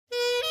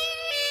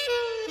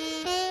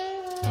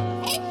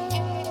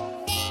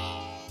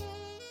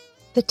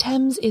The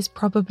Thames is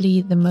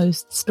probably the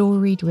most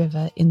storied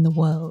river in the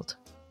world.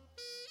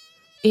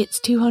 Its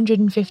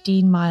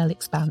 215-mile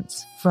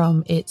expanse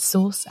from its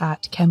source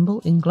at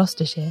Kemble in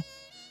Gloucestershire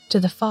to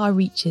the far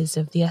reaches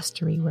of the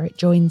estuary where it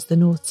joins the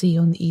North Sea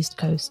on the east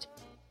coast,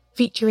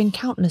 featuring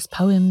countless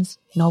poems,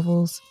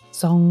 novels,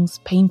 songs,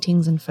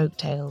 paintings and folk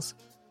tales.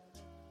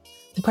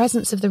 The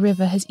presence of the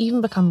river has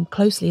even become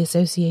closely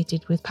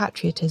associated with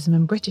patriotism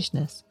and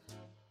Britishness.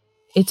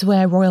 It's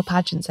where royal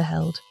pageants are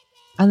held,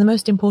 and the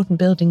most important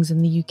buildings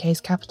in the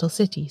UK's capital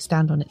city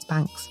stand on its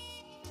banks.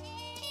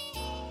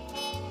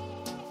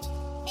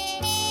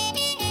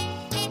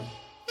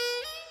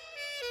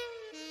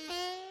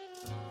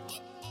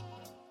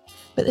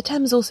 But the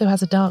Thames also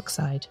has a dark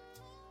side.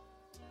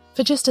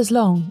 For just as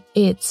long,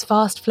 its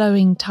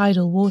fast-flowing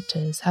tidal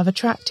waters have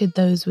attracted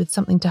those with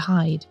something to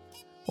hide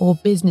or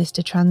business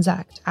to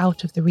transact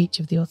out of the reach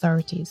of the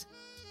authorities.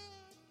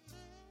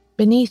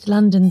 Beneath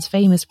London's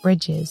famous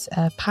bridges,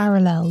 a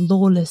parallel,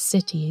 lawless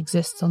city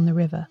exists on the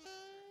river,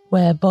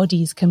 where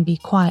bodies can be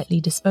quietly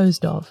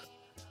disposed of,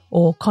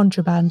 or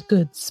contraband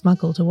goods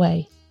smuggled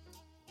away.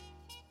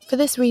 For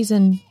this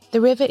reason,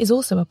 the river is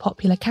also a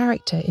popular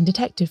character in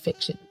detective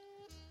fiction,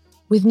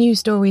 with new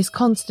stories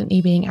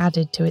constantly being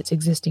added to its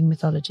existing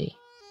mythology.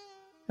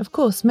 Of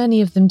course,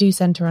 many of them do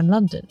centre on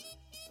London,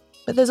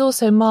 but there's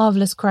also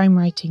marvellous crime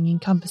writing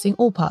encompassing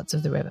all parts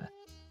of the river,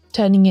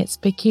 turning its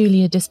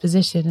peculiar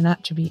disposition and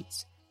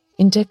attributes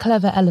into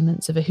clever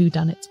elements of a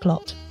whodunit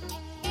plot.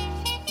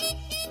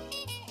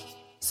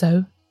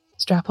 So,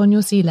 strap on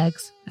your sea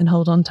legs and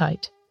hold on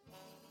tight.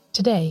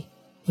 Today,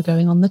 we're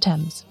going on the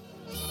Thames.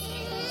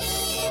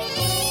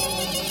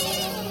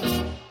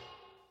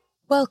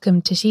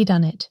 Welcome to She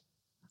Done It.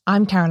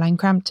 I'm Caroline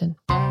Crampton.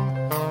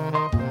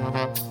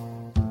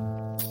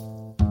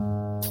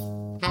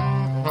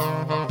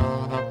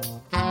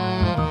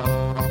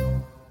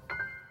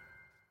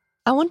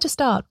 I want to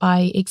start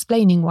by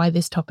explaining why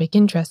this topic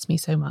interests me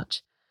so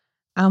much,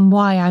 and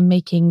why I'm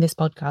making this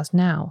podcast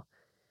now.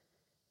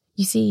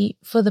 You see,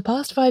 for the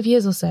past 5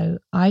 years or so,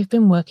 I've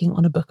been working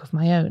on a book of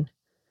my own.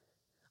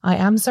 I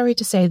am sorry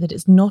to say that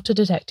it's not a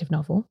detective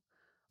novel,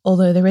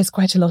 although there is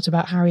quite a lot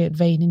about Harriet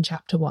Vane in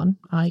chapter 1,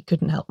 I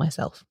couldn't help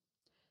myself.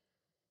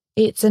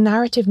 It's a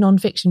narrative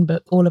non-fiction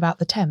book all about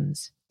the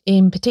Thames,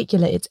 in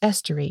particular its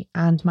estuary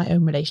and my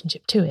own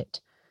relationship to it.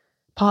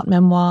 Part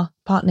memoir,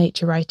 part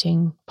nature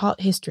writing,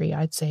 part history,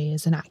 I'd say,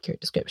 is an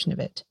accurate description of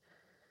it.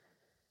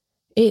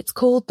 It's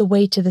called The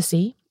Way to the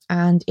Sea,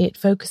 and it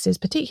focuses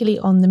particularly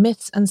on the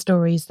myths and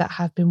stories that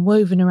have been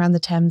woven around the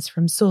Thames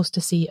from source to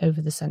sea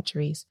over the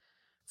centuries,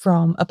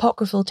 from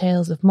apocryphal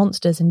tales of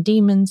monsters and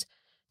demons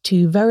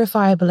to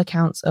verifiable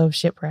accounts of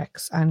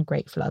shipwrecks and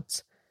great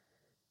floods.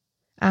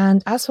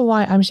 And as for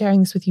why I'm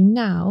sharing this with you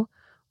now,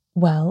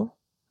 well,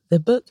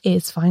 the book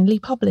is finally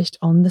published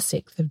on the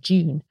 6th of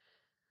June.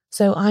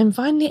 So I'm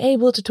finally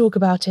able to talk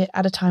about it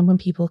at a time when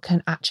people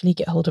can actually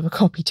get hold of a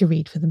copy to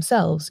read for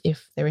themselves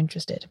if they're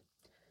interested.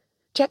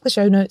 Check the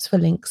show notes for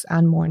links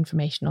and more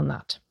information on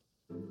that.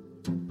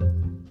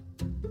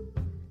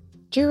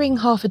 During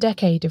half a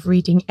decade of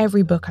reading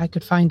every book I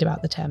could find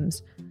about the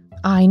Thames,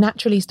 I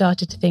naturally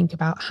started to think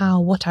about how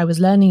what I was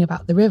learning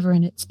about the river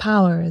and its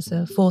power as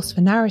a force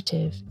for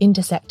narrative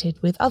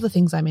intersected with other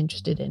things I'm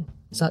interested in,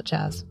 such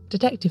as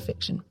detective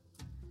fiction.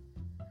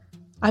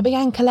 I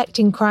began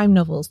collecting crime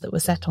novels that were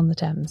set on the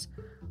Thames,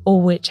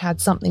 or which had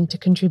something to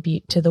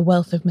contribute to the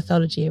wealth of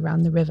mythology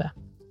around the river.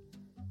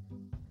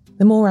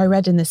 The more I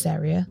read in this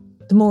area,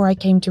 the more I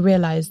came to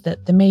realise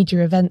that the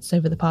major events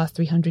over the past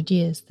 300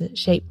 years that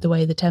shaped the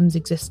way the Thames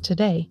exists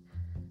today,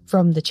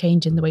 from the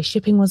change in the way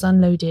shipping was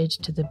unloaded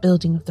to the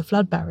building of the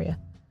flood barrier,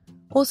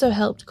 also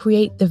helped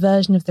create the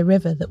version of the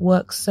river that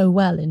works so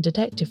well in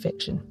detective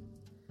fiction.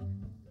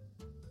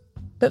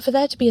 But for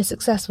there to be a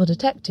successful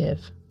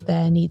detective,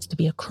 there needs to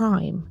be a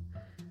crime.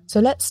 So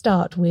let's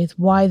start with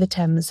why the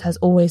Thames has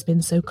always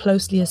been so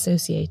closely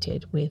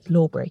associated with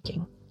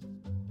law-breaking.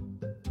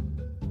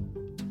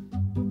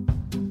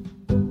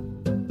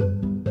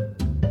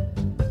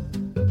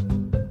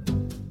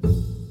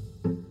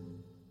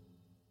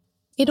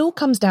 It all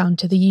comes down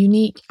to the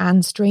unique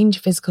and strange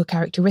physical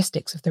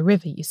characteristics of the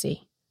river, you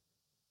see.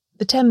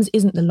 The Thames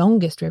isn't the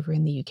longest river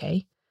in the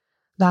UK.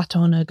 That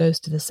honour goes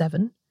to the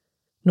Severn,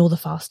 nor the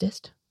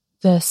fastest.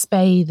 The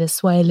Spey, the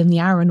Swale and the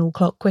Arun all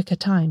clock quicker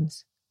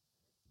times.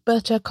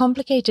 But a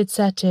complicated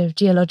set of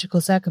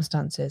geological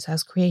circumstances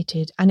has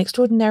created an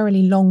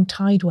extraordinarily long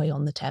tideway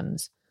on the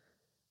Thames.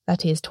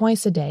 That is,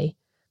 twice a day,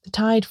 the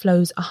tide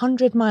flows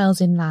 100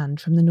 miles inland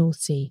from the North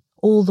Sea,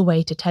 all the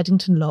way to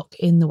Teddington Lock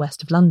in the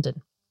west of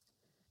London.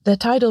 The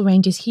tidal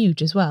range is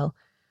huge as well,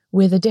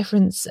 with a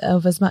difference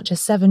of as much as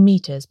 7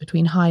 metres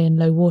between high and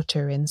low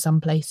water in some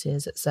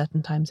places at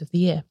certain times of the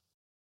year.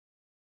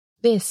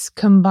 This,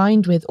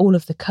 combined with all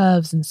of the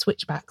curves and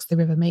switchbacks the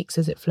river makes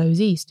as it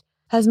flows east,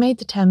 has made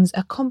the Thames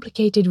a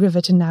complicated river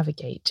to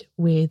navigate,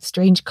 with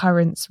strange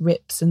currents,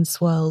 rips and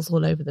swirls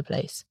all over the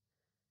place.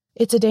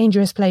 It's a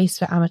dangerous place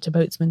for amateur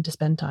boatsmen to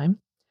spend time,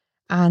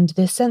 and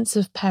this sense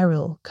of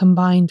peril,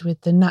 combined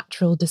with the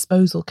natural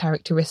disposal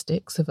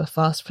characteristics of a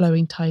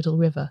fast-flowing tidal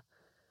river,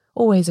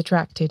 always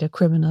attracted a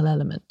criminal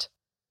element.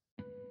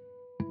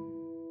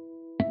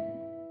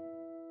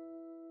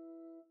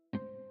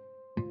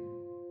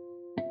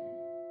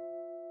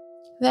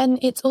 Then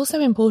it's also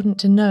important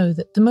to know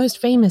that the most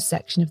famous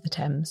section of the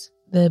Thames,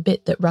 the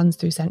bit that runs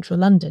through central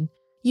London,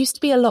 used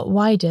to be a lot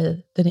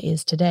wider than it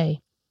is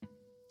today.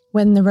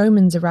 When the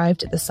Romans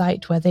arrived at the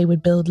site where they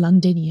would build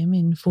Londinium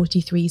in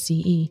 43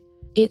 CE,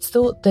 it's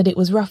thought that it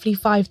was roughly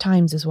 5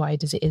 times as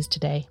wide as it is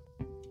today.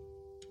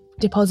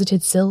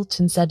 Deposited silt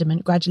and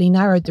sediment gradually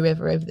narrowed the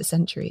river over the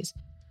centuries,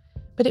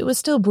 but it was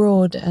still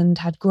broad and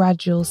had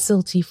gradual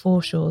silty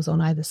foreshores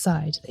on either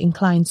side that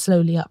inclined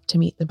slowly up to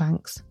meet the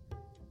banks.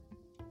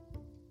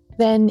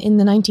 Then, in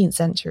the 19th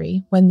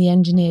century, when the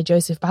engineer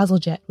Joseph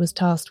Bazalgette was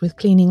tasked with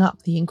cleaning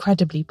up the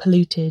incredibly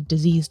polluted,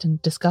 diseased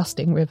and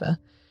disgusting river,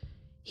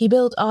 he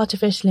built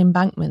artificial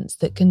embankments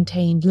that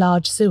contained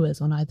large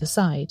sewers on either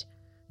side,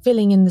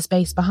 filling in the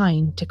space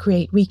behind to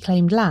create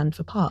reclaimed land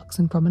for parks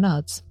and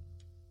promenades.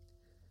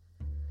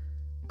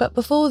 But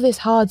before this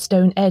hard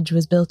stone edge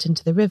was built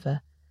into the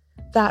river,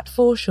 that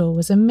foreshore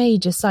was a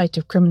major site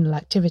of criminal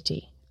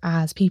activity,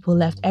 as people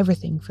left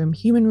everything from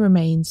human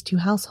remains to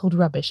household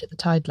rubbish at the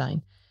tide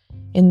line,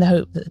 in the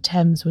hope that the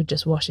Thames would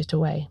just wash it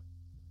away.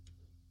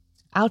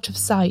 Out of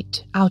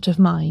sight, out of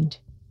mind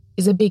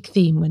is a big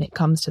theme when it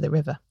comes to the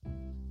river.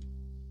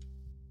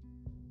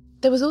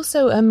 There was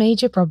also a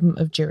major problem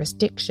of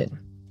jurisdiction.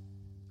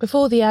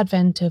 Before the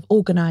advent of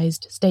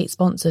organised,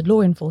 state-sponsored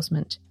law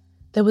enforcement,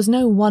 there was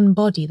no one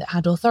body that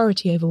had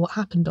authority over what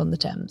happened on the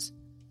Thames.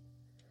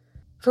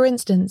 For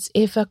instance,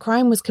 if a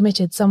crime was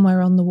committed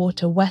somewhere on the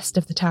water west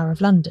of the Tower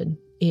of London,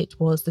 it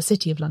was the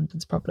City of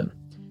London's problem.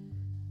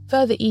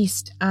 Further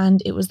east,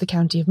 and it was the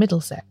County of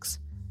Middlesex.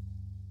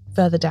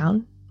 Further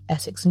down,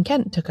 Essex and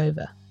Kent took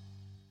over.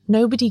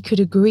 Nobody could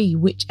agree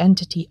which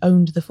entity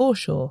owned the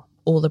foreshore,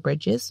 or the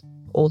bridges,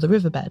 or the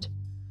riverbed.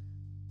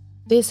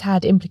 This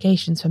had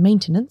implications for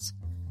maintenance.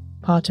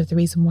 Part of the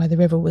reason why the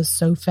river was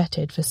so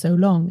fetid for so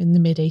long in the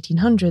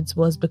mid-1800s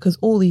was because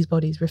all these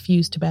bodies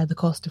refused to bear the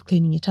cost of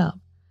cleaning it up.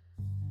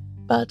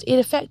 But it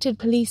affected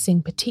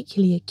policing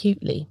particularly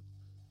acutely.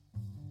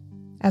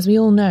 As we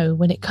all know,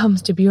 when it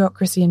comes to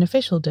bureaucracy and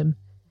officialdom,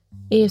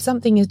 if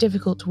something is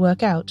difficult to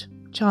work out,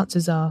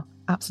 chances are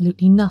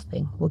absolutely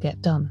nothing will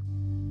get done.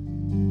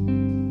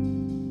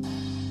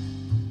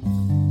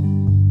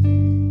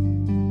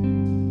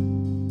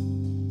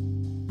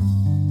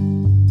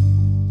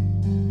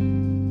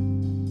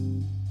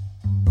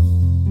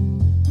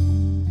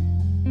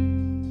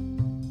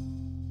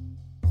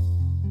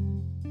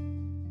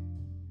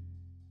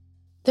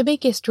 The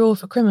biggest draw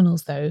for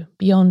criminals, though,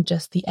 beyond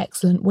just the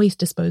excellent waste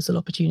disposal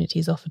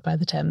opportunities offered by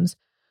the Thames,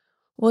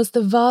 was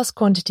the vast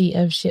quantity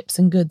of ships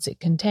and goods it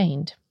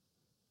contained.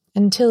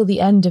 Until the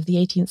end of the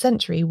 18th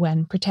century,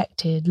 when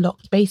protected,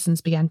 locked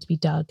basins began to be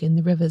dug in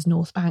the river's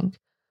north bank,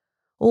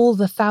 all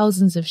the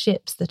thousands of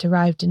ships that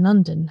arrived in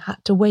London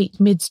had to wait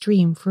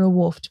midstream for a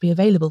wharf to be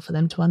available for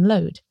them to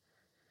unload.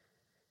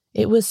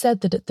 It was said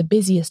that at the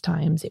busiest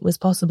times it was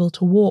possible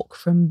to walk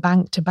from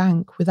bank to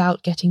bank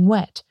without getting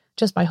wet,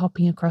 just by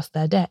hopping across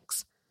their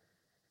decks.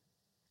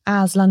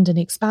 As London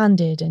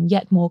expanded and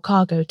yet more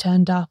cargo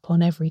turned up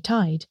on every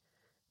tide,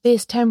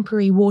 this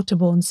temporary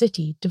waterborne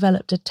city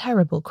developed a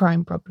terrible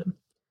crime problem.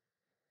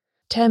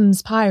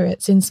 Thames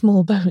pirates in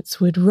small boats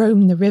would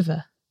roam the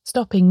river,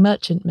 stopping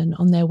merchantmen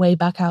on their way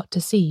back out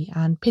to sea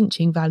and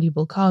pinching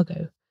valuable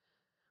cargo,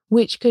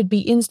 which could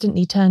be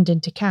instantly turned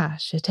into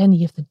cash at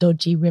any of the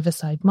dodgy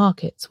riverside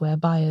markets where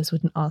buyers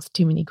wouldn't ask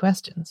too many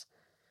questions.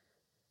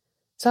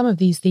 Some of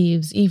these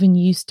thieves even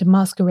used to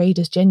masquerade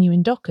as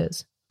genuine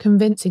dockers,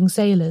 convincing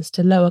sailors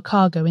to lower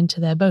cargo into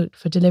their boat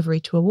for delivery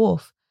to a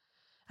wharf,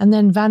 and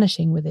then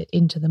vanishing with it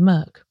into the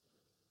murk.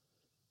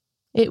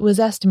 It was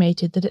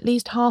estimated that at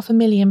least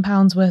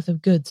 £500,000 worth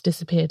of goods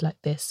disappeared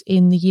like this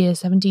in the year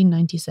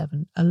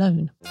 1797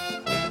 alone.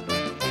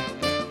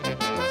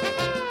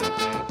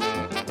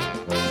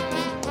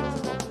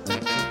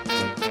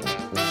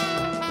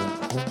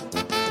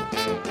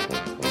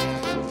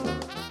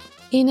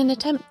 In an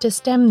attempt to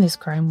stem this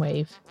crime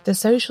wave, the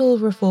social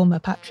reformer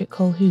Patrick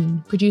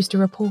Colquhoun produced a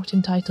report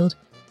entitled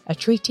A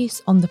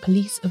Treatise on the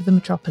Police of the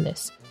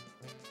Metropolis,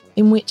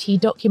 in which he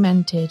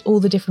documented all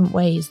the different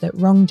ways that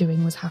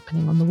wrongdoing was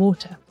happening on the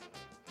water.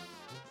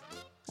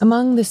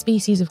 Among the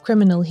species of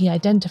criminal he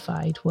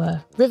identified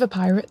were river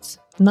pirates,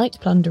 night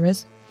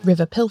plunderers,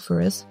 river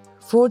pilferers,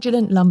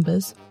 fraudulent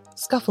lumbers,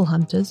 scuffle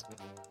hunters,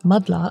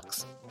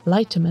 mudlarks,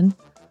 lightermen,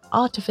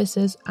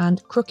 artificers,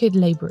 and crooked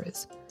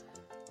labourers.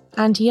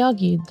 And he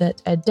argued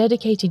that a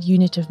dedicated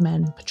unit of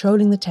men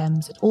patrolling the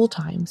Thames at all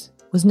times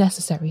was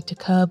necessary to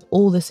curb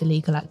all this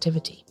illegal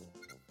activity.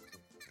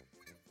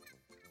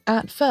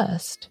 At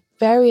first,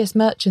 various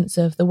merchants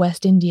of the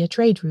West India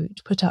trade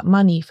route put up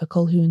money for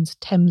Colquhoun's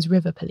Thames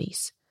River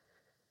Police.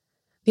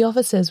 The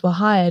officers were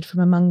hired from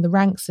among the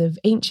ranks of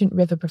ancient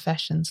river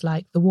professions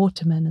like the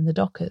watermen and the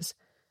dockers,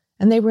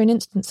 and they were an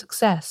instant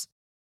success,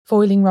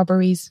 foiling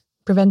robberies,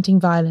 preventing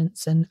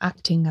violence and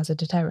acting as a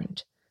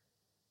deterrent.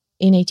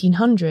 In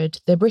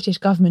 1800, the British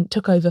government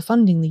took over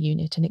funding the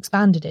unit and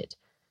expanded it,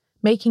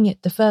 making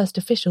it the first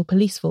official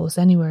police force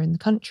anywhere in the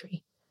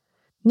country,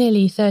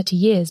 nearly 30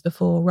 years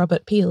before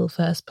Robert Peel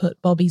first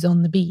put bobbies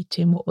on the beat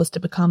in what was to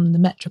become the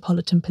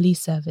Metropolitan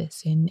Police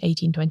Service in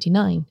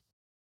 1829.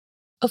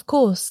 Of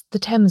course, the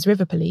Thames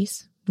River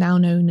Police, now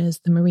known as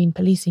the Marine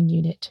Policing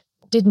Unit,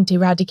 didn't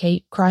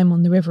eradicate crime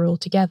on the river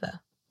altogether.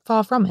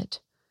 Far from it.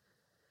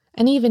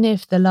 And even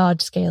if the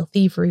large-scale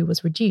thievery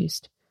was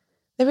reduced,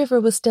 the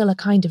river was still a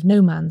kind of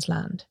no man's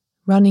land,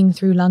 running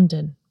through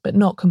London, but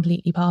not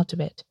completely part of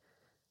it.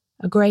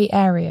 A grey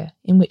area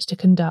in which to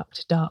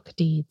conduct dark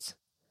deeds.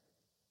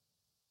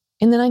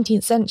 In the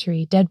 19th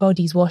century, dead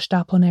bodies washed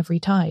up on every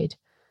tide,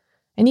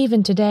 and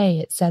even today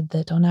it's said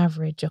that on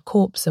average a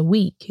corpse a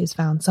week is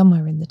found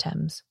somewhere in the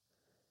Thames.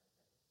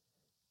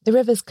 The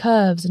river's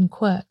curves and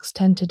quirks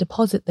tend to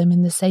deposit them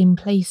in the same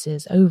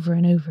places over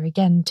and over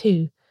again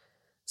too,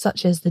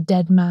 such as the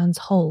Dead Man's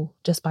Hole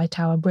just by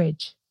Tower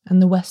Bridge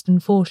and the western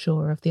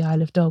foreshore of the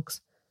Isle of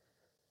Dogs.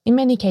 In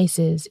many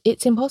cases,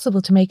 it's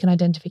impossible to make an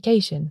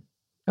identification,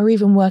 or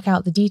even work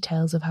out the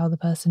details of how the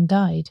person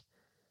died.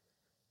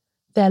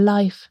 Their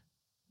life,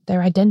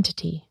 their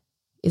identity,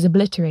 is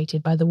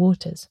obliterated by the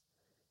waters.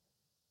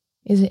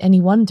 Is it any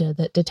wonder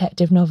that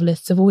detective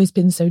novelists have always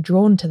been so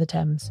drawn to the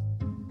Thames?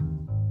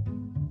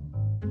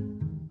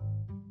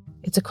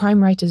 It's a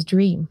crime writer's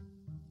dream,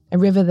 a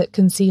river that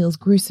conceals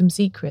gruesome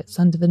secrets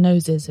under the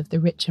noses of the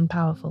rich and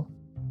powerful.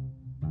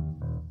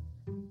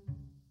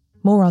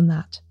 More on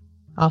that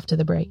after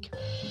the break.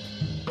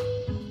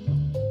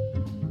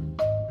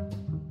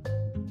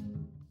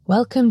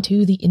 Welcome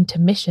to the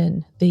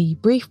intermission, the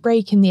brief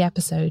break in the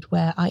episode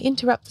where I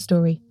interrupt the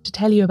story to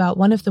tell you about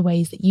one of the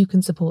ways that you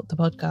can support the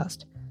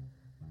podcast.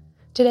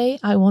 Today,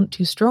 I want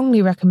to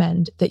strongly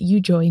recommend that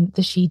you join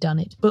the She Done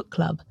It book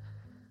club,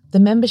 the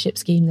membership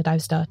scheme that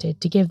I've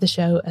started to give the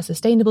show a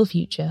sustainable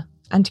future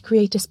and to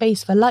create a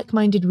space for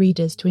like-minded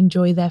readers to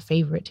enjoy their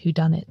favourite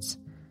whodunits.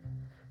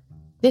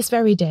 This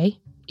very day,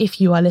 if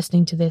you are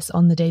listening to this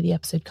on the day the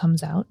episode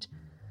comes out,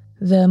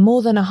 the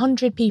more than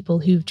 100 people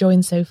who've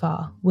joined so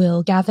far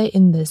will gather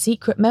in the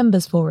secret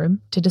members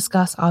forum to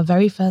discuss our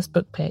very first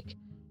book pick,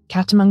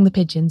 Cat Among the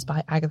Pigeons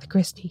by Agatha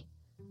Christie.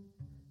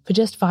 For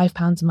just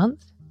 £5 a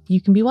month,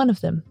 you can be one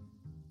of them.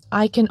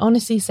 I can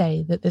honestly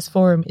say that this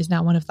forum is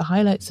now one of the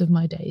highlights of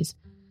my days,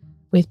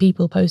 with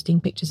people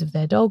posting pictures of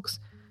their dogs,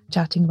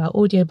 chatting about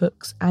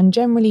audiobooks, and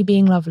generally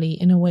being lovely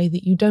in a way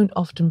that you don't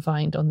often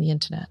find on the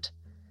internet.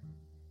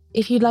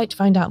 If you'd like to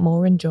find out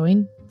more and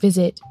join,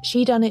 visit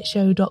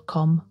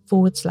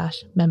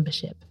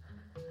shedoneit.com/membership,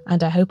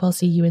 and I hope I'll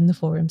see you in the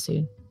forum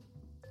soon.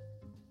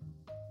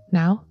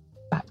 Now,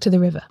 back to the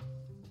river.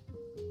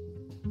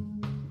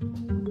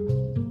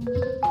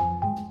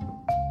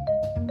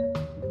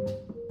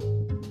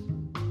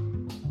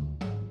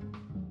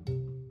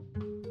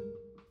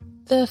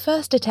 The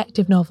first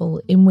detective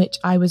novel in which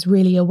I was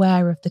really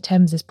aware of the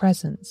Thames's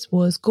presence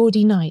was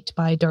Gaudy Night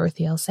by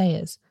Dorothy L.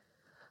 Sayers,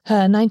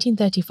 her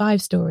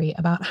 1935 story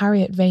about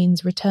Harriet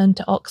Vane's return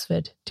to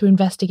Oxford to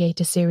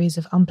investigate a series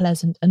of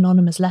unpleasant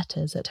anonymous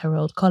letters at her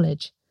old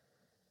college.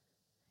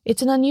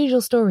 It's an unusual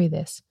story,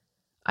 this.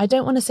 I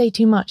don't want to say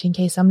too much in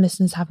case some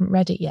listeners haven't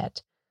read it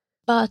yet,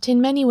 but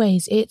in many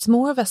ways it's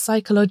more of a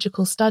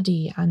psychological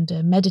study and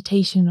a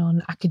meditation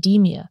on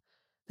academia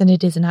than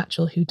it is an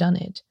actual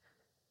whodunit.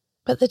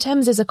 But the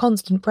Thames is a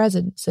constant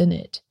presence in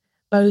it,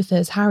 both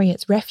as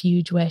Harriet's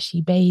refuge where she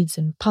bathes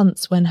and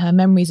punts when her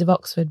memories of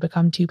Oxford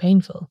become too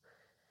painful,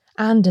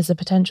 and as a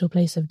potential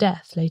place of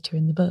death later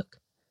in the book.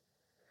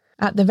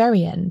 At the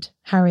very end,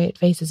 Harriet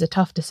faces a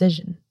tough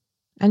decision,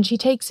 and she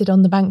takes it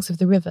on the banks of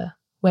the river,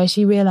 where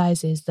she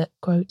realises that,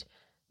 quote,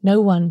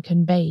 no one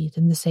can bathe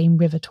in the same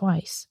river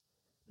twice,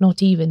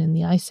 not even in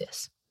the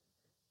Isis.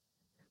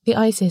 The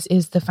Isis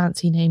is the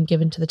fancy name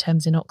given to the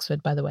Thames in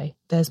Oxford, by the way.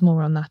 There's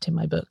more on that in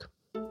my book.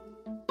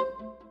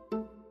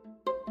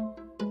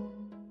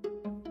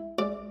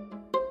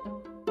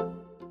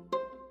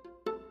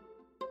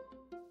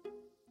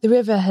 The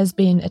river has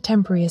been a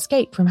temporary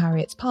escape from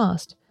Harriet's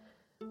past,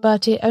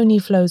 but it only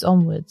flows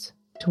onwards,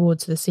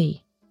 towards the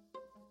sea.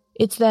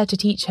 It's there to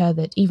teach her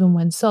that even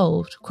when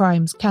solved,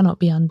 crimes cannot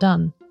be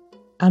undone,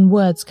 and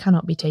words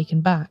cannot be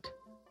taken back.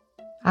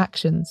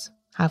 Actions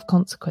have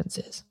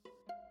consequences.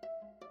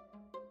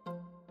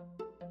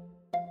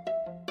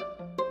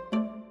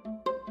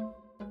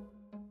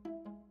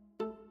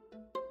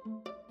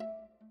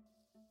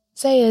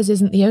 Sayers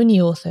isn't the only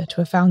author to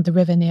have found the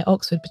river near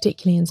Oxford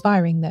particularly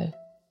inspiring, though.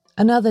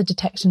 Another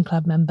Detection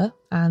Club member,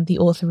 and the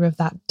author of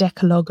that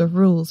decalogue of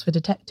rules for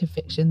detective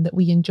fiction that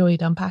we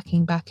enjoyed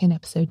unpacking back in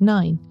episode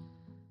 9,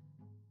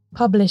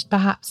 published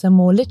perhaps a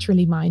more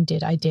literally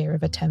minded idea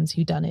of a Thames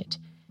whodunit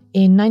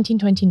in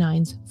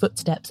 1929's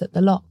Footsteps at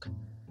the Lock.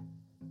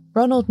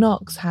 Ronald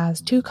Knox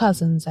has two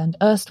cousins and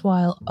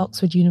erstwhile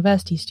Oxford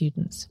University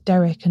students,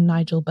 Derek and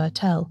Nigel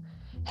Burtell,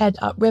 head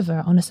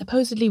upriver on a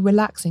supposedly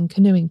relaxing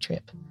canoeing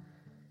trip.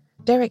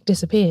 Derek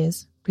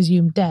disappears,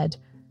 presumed dead,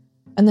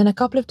 and then a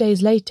couple of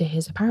days later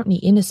his apparently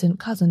innocent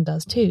cousin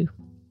does too.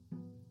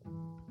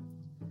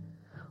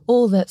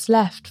 All that's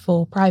left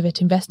for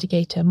private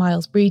investigator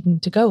Miles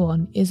Breeden to go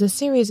on is a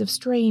series of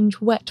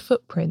strange wet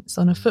footprints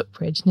on a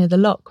footbridge near the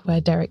lock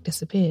where Derek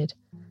disappeared.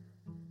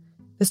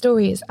 The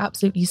story is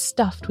absolutely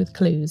stuffed with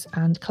clues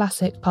and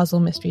classic puzzle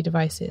mystery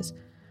devices,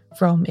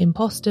 from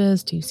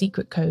imposters to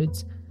secret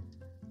codes,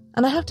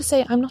 and I have to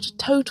say I'm not a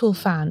total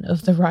fan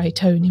of the wry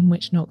tone in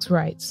which Knox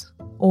writes,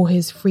 or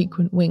his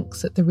frequent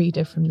winks at the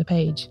reader from the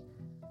page.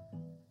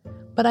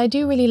 But I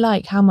do really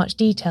like how much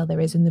detail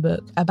there is in the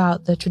book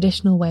about the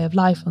traditional way of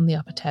life on the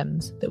Upper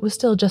Thames that was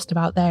still just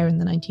about there in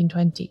the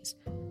 1920s,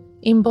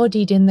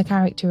 embodied in the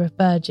character of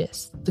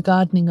Burgess, the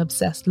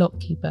gardening-obsessed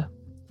lockkeeper.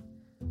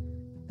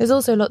 There's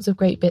also lots of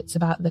great bits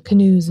about the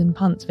canoes and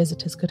punts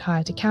visitors could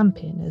hire to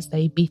camp in as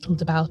they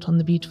beetled about on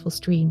the beautiful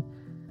stream,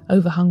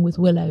 overhung with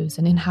willows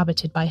and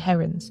inhabited by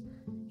herons,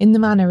 in the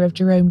manner of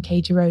Jerome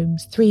K.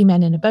 Jerome's 3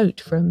 Men in a Boat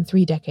from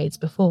 3 decades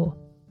before.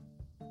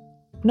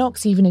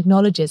 Knox even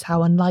acknowledges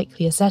how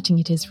unlikely a setting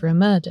it is for a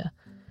murder,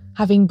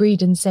 having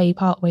Breeden say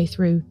partway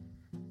through,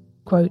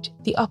 quote,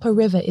 "The upper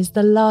river is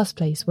the last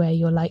place where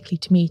you're likely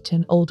to meet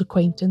an old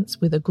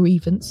acquaintance with a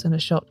grievance and a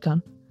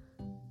shotgun."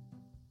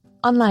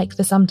 Unlike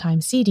the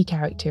sometimes seedy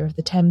character of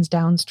the Thames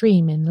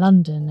downstream in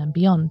London and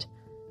beyond,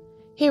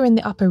 here in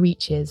the upper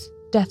reaches,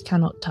 death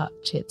cannot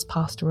touch its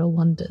pastoral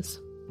wonders.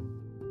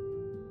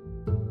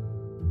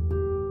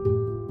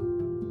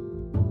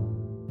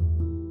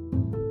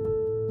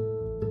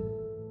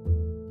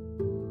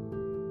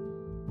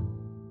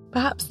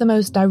 Perhaps the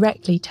most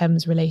directly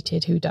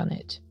Thames-related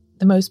whodunit,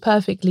 the most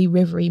perfectly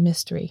rivery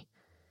mystery,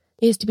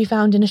 is to be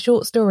found in a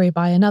short story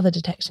by another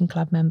Detection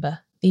Club member,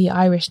 the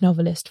Irish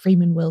novelist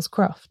Freeman Wills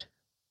Croft.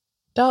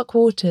 Dark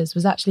Waters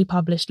was actually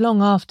published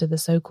long after the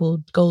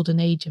so-called golden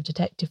age of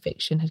detective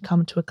fiction had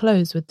come to a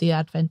close with the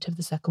advent of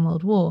the Second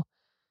World War,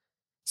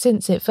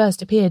 since it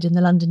first appeared in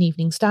the London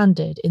Evening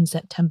Standard in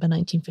September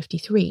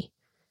 1953.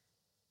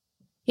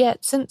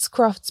 Yet, since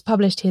Crofts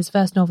published his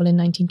first novel in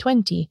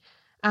 1920,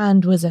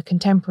 and was a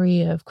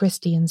contemporary of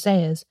Christie and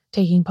Sayers,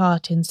 taking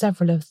part in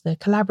several of the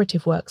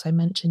collaborative works I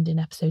mentioned in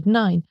episode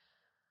 9,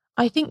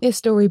 I think this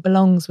story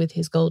belongs with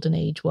his Golden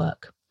Age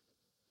work.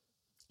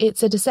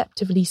 It's a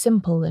deceptively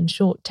simple and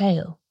short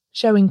tale,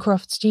 showing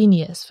Croft's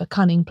genius for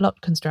cunning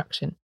plot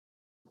construction,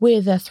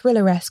 with a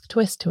thriller-esque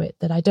twist to it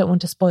that I don't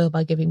want to spoil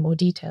by giving more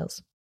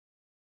details.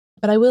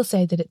 But I will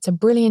say that it's a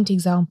brilliant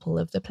example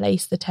of the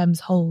place the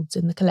Thames holds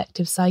in the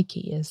collective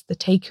psyche as the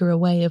taker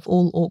away of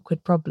all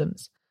awkward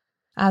problems.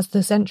 As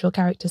the central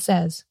character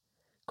says,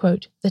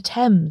 quote, "The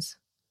Thames.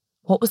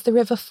 What was the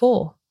river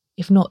for,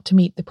 if not to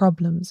meet the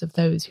problems of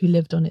those who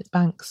lived on its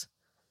banks?"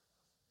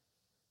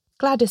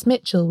 Gladys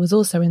Mitchell was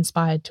also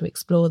inspired to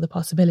explore the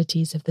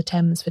possibilities of the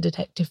Thames for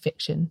detective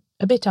fiction,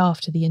 a bit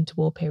after the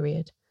interwar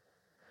period.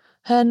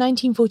 Her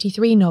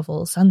 1943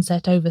 novel,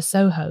 Sunset over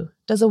Soho,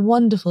 does a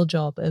wonderful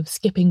job of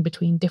skipping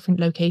between different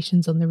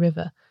locations on the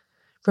river,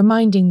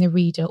 reminding the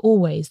reader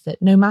always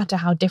that no matter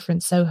how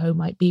different Soho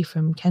might be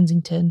from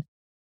Kensington,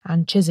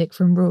 and Chiswick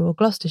from rural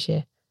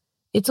Gloucestershire,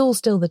 it's all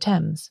still the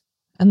Thames,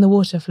 and the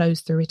water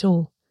flows through it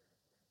all.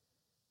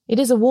 It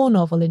is a war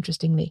novel,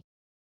 interestingly.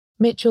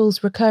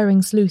 Mitchell's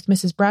recurring sleuth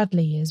Mrs.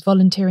 Bradley is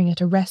volunteering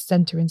at a rest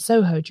centre in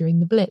Soho during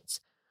the Blitz,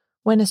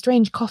 when a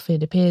strange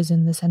coffin appears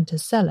in the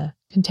centre's cellar,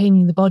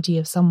 containing the body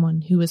of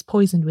someone who was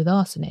poisoned with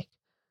arsenic,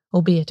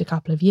 albeit a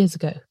couple of years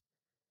ago.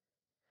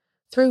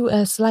 Through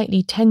a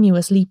slightly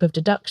tenuous leap of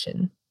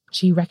deduction,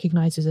 she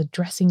recognises a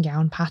dressing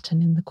gown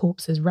pattern in the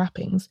corpse's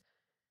wrappings.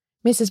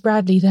 Mrs.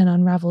 Bradley then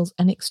unravels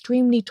an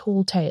extremely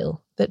tall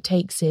tale that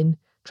takes in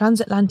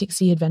transatlantic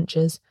sea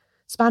adventures,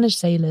 Spanish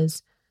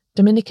sailors,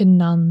 Dominican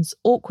nuns,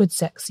 awkward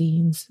sex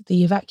scenes,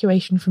 the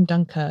evacuation from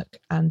Dunkirk,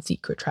 and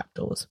secret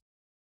trapdoors.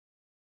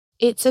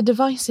 It's a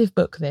divisive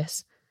book,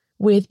 this,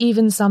 with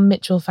even some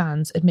Mitchell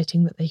fans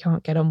admitting that they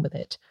can't get on with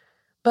it,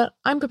 but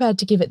I'm prepared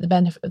to give it the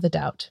benefit of the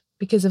doubt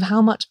because of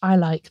how much I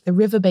like the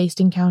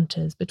river-based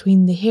encounters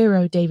between the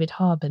hero David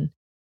Harben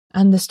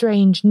and the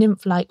strange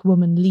nymph-like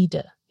woman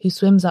Leda, who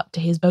swims up to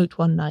his boat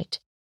one night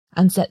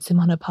and sets him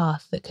on a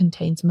path that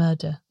contains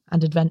murder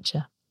and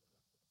adventure.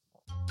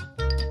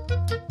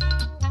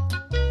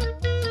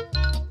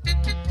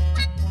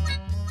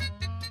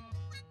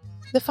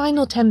 The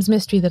final Thames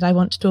mystery that I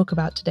want to talk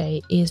about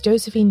today is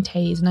Josephine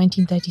Tey's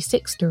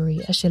 1936 story,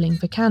 A Shilling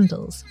for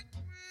Candles.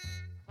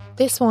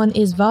 This one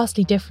is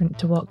vastly different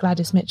to what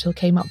Gladys Mitchell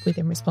came up with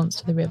in response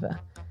to the river,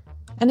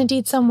 and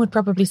indeed some would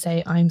probably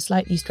say I'm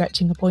slightly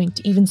stretching a point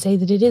to even say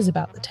that it is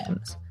about the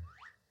Thames.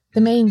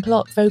 The main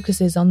plot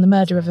focuses on the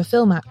murder of a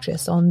film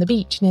actress on the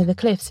beach near the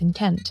cliffs in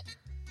Kent,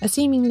 a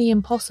seemingly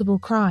impossible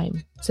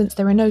crime since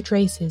there are no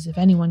traces of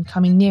anyone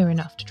coming near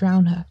enough to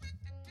drown her.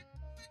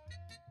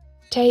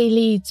 Tey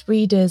leads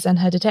readers and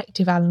her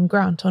detective Alan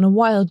Grant on a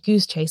wild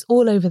goose chase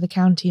all over the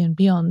county and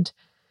beyond,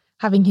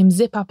 having him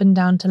zip up and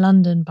down to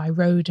London by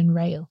road and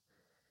rail.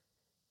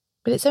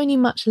 But it's only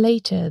much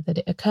later that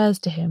it occurs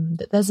to him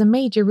that there's a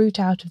major route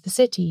out of the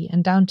city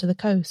and down to the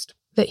coast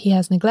that he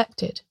has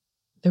neglected: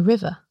 the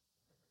river.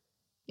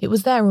 It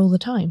was there all the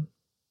time,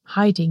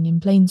 hiding in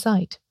plain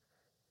sight.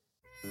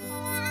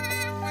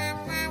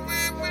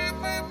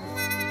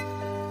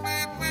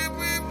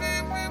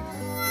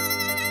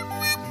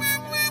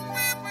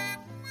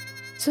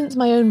 Since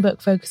my own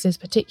book focuses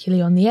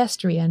particularly on the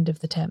estuary end of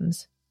the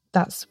Thames,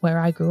 that's where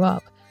I grew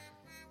up,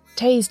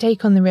 Tay's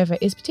take on the river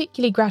is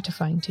particularly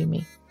gratifying to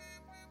me.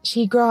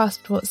 She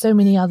grasped what so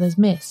many others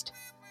missed.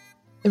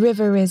 The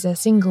river is a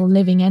single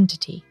living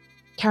entity,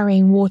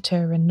 carrying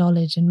water and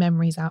knowledge and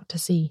memories out to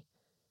sea.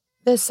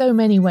 There's so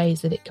many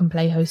ways that it can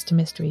play host to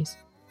mysteries.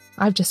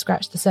 I've just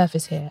scratched the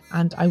surface here,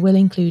 and I will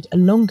include a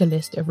longer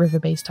list of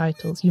river-based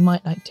titles you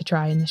might like to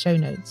try in the show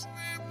notes.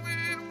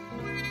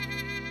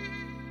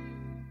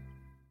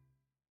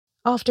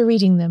 After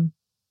reading them,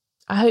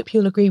 I hope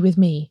you'll agree with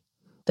me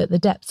that the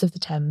depths of the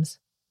Thames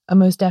are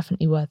most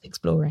definitely worth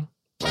exploring.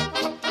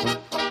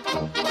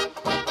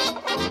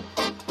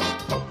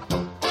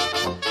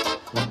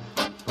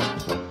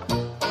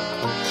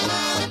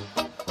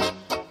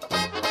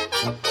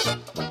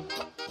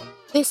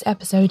 This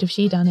episode of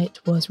She Done It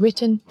was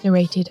written,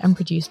 narrated and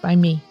produced by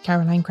me,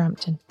 Caroline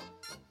Crampton.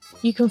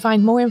 You can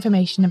find more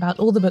information about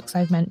all the books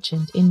I've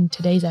mentioned in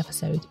today's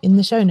episode in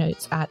the show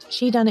notes at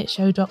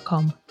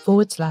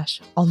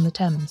shedoneitshow.com/on the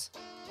Thames.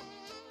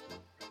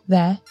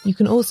 There, you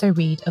can also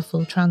read a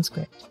full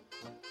transcript.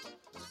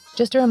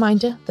 Just a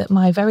reminder that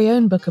my very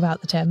own book about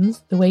the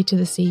Thames, The Way to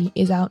the Sea,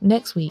 is out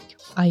next week,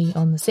 i.e.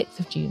 on the 6th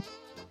of June.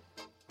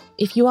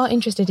 If you are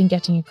interested in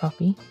getting a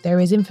copy, there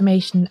is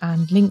information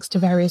and links to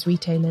various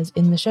retailers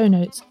in the show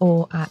notes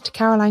or at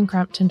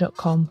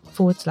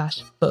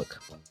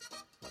carolinecrampton.com/book.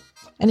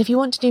 And if you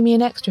want to do me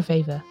an extra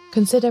favour,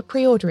 consider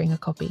pre-ordering a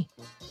copy.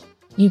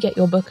 You get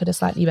your book at a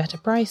slightly better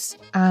price,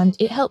 and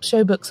it helps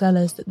show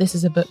booksellers that this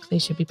is a book they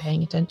should be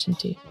paying attention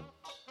to.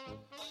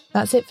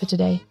 That's it for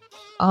today.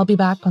 I'll be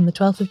back on the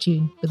 12th of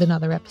June with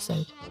another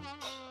episode.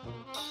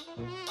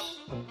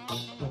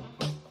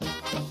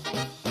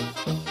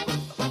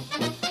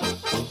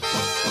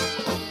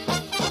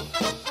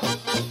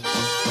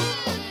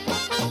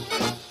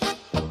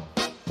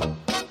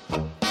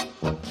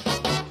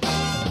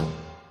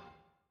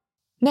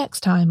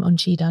 Next time on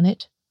She Done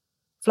It,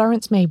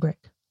 Florence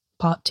Maybrick,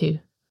 Part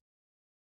 2.